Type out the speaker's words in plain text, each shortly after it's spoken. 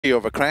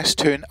over crest,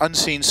 turn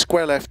unseen,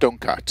 square left, don't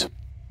cut.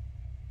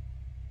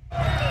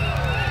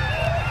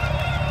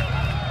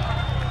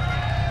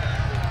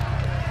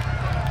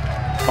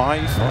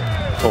 Five,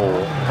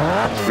 4,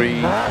 3, 2,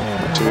 1,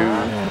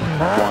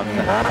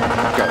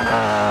 go.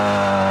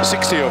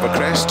 60 over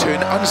crest,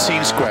 turn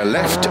unseen, square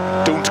left,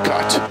 don't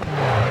cut.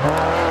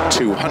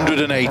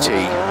 280.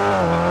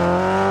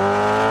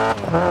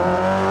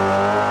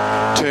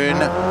 Turn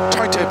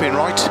tight hairpin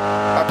right,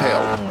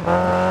 uphill.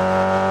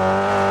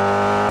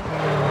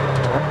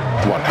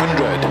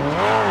 100.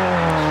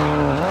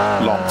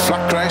 Long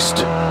flat crest,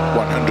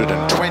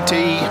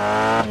 120.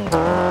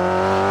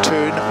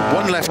 Turn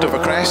one left over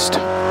crest.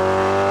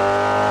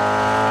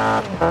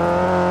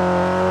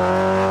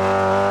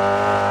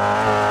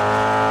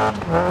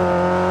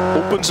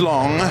 Opens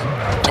long,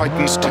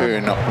 tightens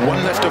turn,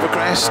 one left over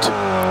crest,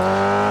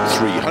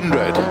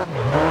 300.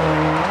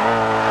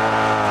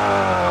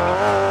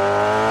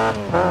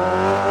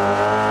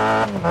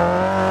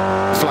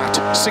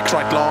 Flat, 6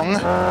 right long,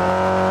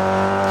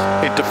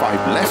 into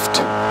 5 left,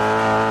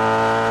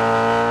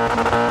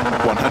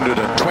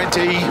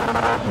 120,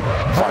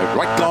 5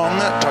 right long,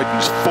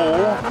 tightens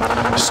 4,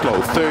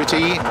 slow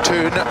 30,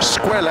 turn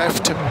square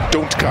left,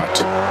 don't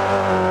cut.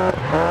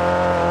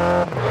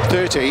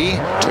 30,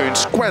 turn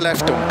square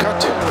left, don't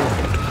cut.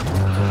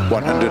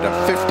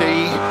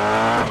 150,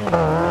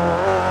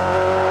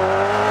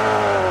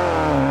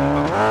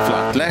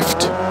 flat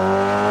left,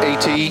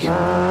 80,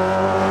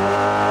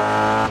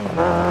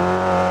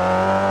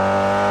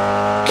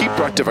 keep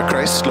right of a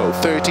crest, slow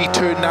 30,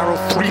 turn narrow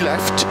 3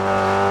 left,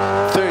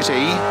 30,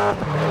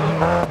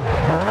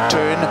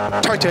 turn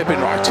tight hairpin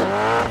right,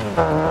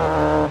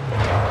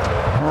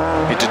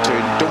 into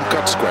turn, don't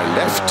cut, square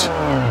left,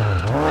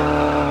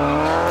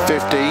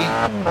 50,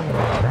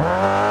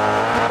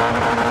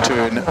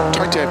 turn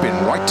tight hairpin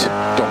right,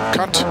 don't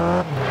cut,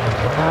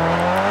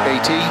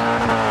 80,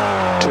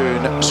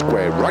 turn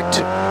square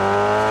right,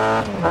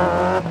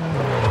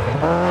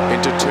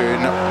 into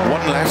turn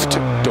 1 left,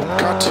 don't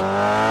cut,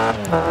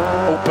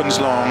 opens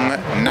long,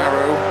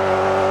 narrow,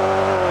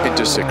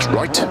 into 6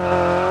 right,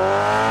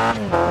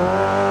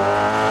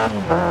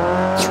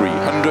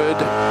 300,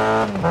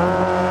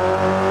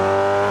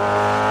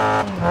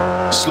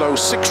 slow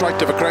 6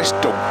 right of a crest,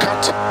 don't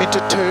cut, into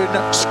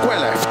turn square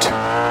left,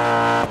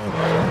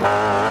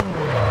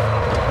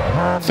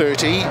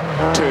 30,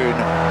 turn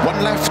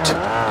 1 left,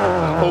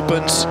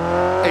 opens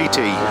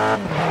 80,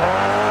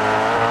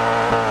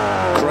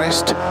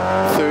 crest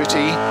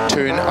 30,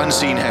 turn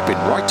unseen hairpin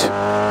right,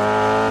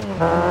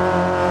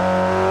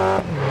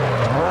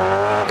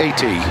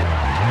 80,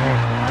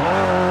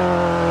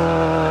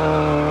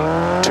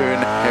 turn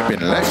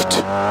hairpin left,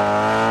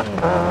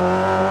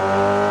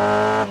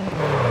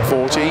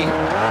 40,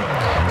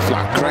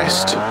 flat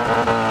crest,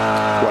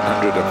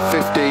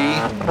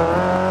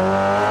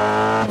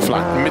 150,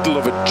 flat middle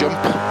of a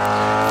jump,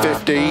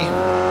 50,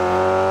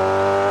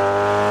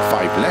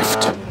 5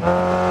 left,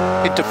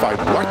 into 5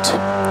 right,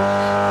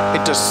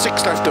 into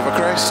 6 left of a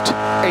crest,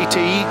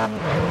 80,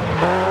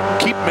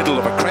 keep middle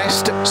of a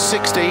crest,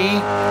 60,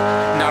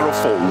 narrow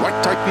 4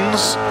 right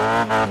tightens,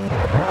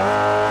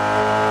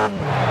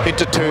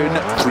 into turn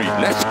 3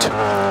 left,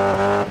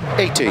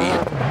 80,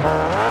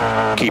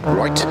 keep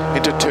right,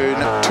 into turn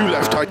 2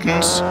 left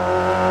tightens,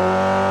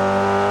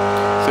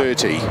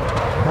 30,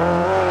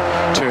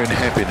 turn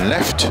hairpin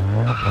left,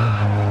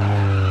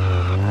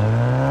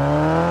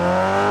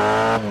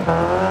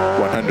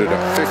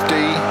 150,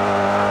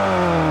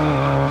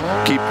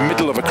 keep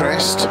middle of a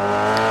crest,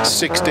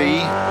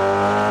 60,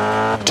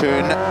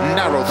 turn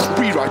narrow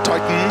 3 right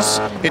tightens,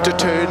 into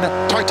turn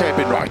tight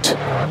hairpin right,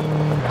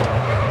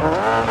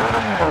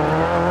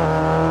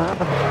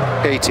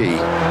 80,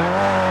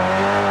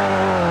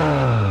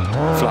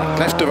 flat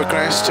left of a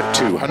crest,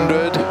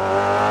 200,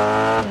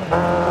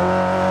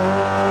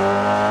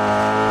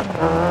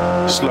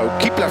 slow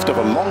keep left of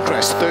a long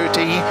crest,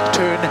 30,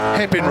 turn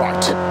hairpin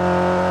right,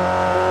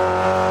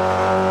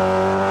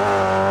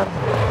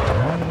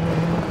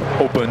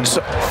 opens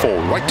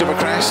 4 right of a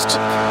crest,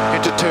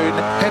 into turn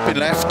hairpin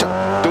left,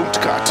 don't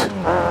cut,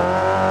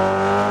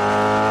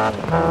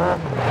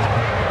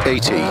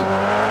 80,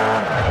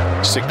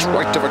 6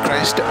 right of a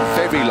crest,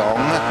 very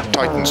long,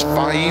 tightens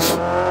 5,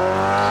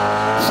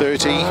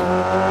 30,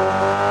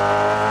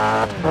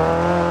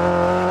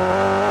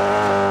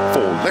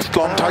 4 left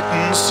long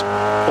tightens,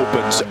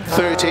 opens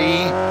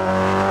 30,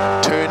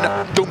 turn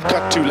don't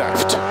cut 2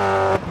 left,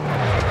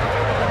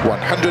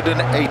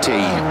 180,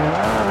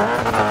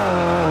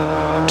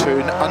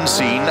 turn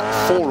unseen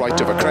 4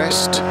 right of a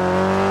crest,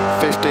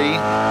 50,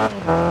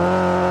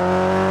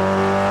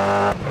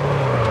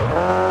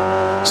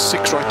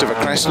 6 right of a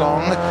crest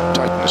long,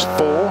 tightens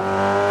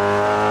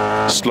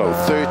 4, slow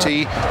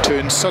 30,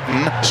 turn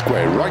sudden,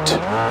 square right,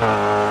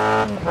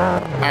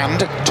 and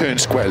turn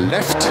square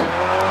left,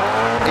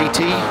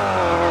 80,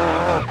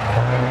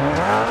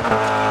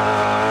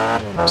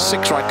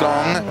 6 right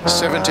long,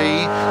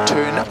 70,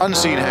 turn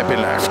unseen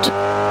hairpin left,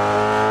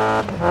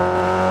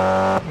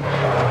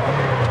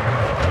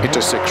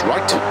 into 6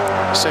 right,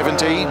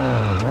 70,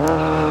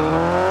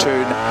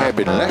 turn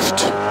hairpin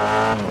left,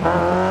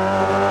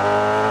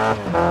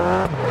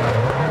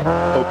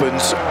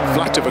 opens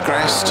flat of a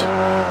crest,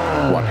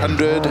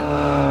 100,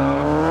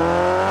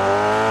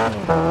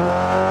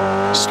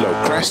 slow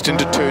crest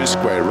into turn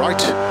square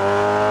right,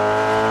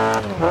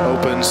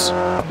 opens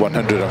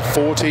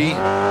 140,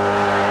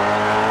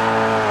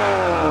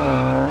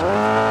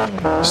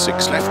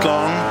 6 left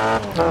long,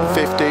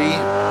 50,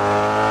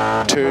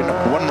 turn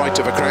 1 right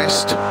of a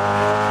crest,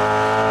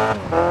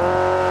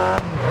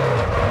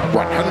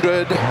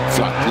 100,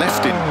 flat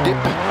left in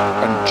dip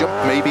and jump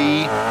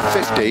maybe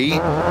 50,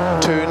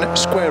 turn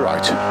square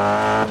right,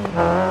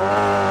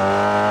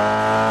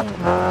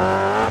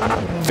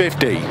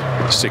 50,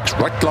 6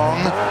 right long,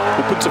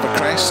 opens of a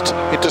crest,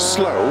 into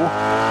slow,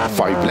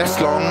 5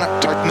 left long,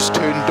 tightens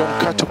turn,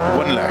 don't cut,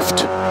 1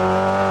 left,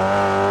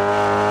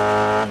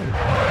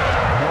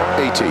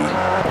 80,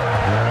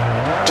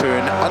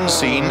 turn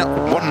unseen,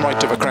 1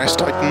 right of a crest,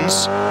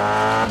 tightens,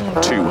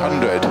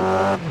 200,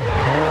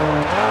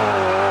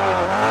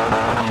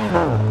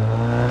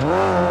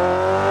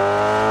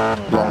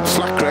 long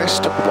flat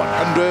crest,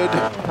 100,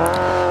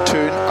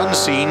 turn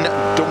unseen,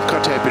 don't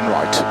cut hairpin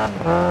right,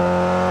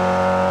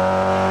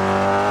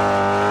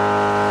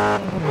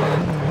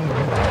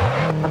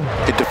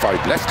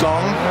 5 left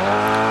long,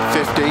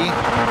 50,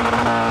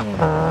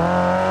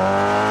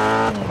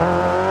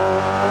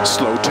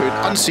 slow turn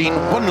unseen,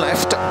 1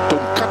 left,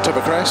 don't cut of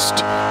a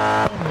crest,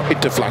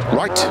 into flat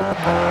right,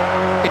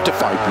 into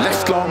 5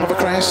 left long of a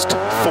crest,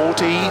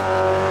 40,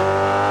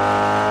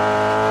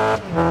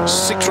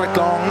 6 right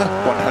long,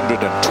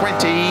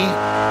 120,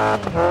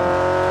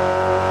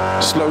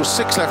 slow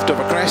 6 left of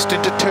a crest,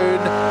 into turn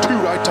 2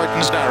 right,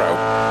 tightens narrow,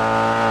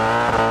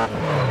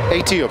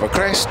 80 over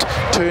crest,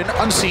 turn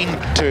unseen,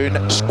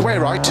 turn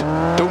square right,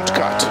 don't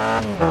cut.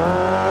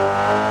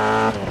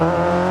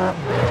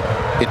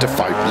 Into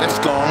 5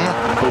 left long,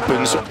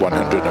 opens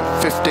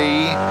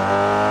 150,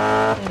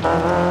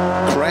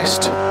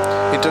 crest,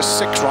 into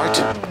 6 right,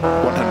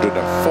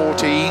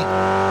 140,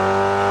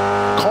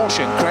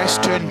 caution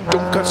crest, turn,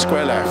 don't cut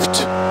square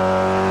left.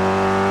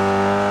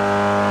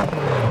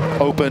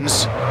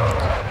 Opens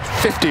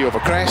 50 over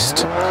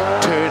crest,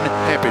 turn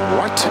hairpin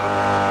right,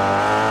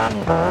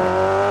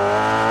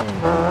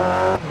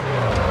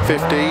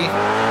 50,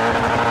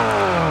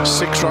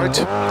 6 right,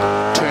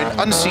 turn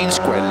unseen,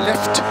 square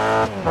left,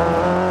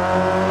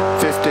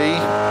 50,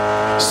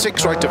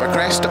 6 right of a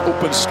crest,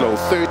 open slow,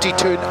 30,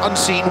 turn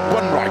unseen,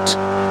 1 right,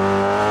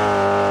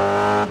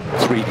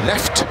 3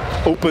 left,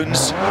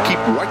 opens, keep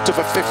right of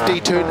a 50,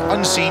 turn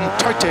unseen,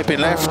 tight hairpin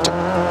left,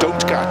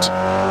 don't cut,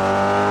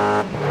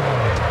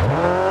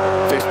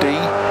 50,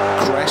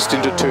 crest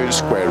into turn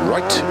square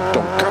right,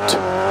 don't cut,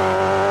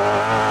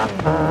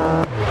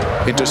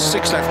 into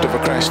 6 left of a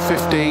crest,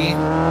 50,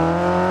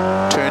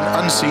 turn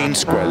unseen,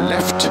 square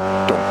left,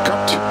 don't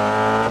cut,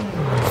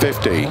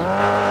 50,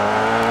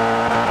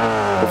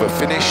 over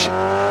finish,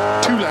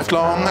 2 left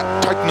long,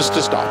 tightens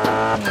to stop,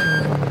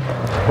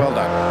 well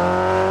done.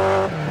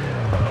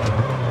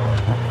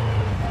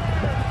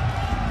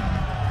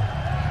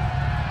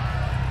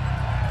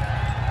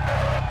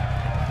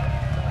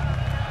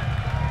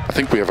 I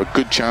think we have a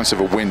good chance of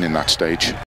a win in that stage.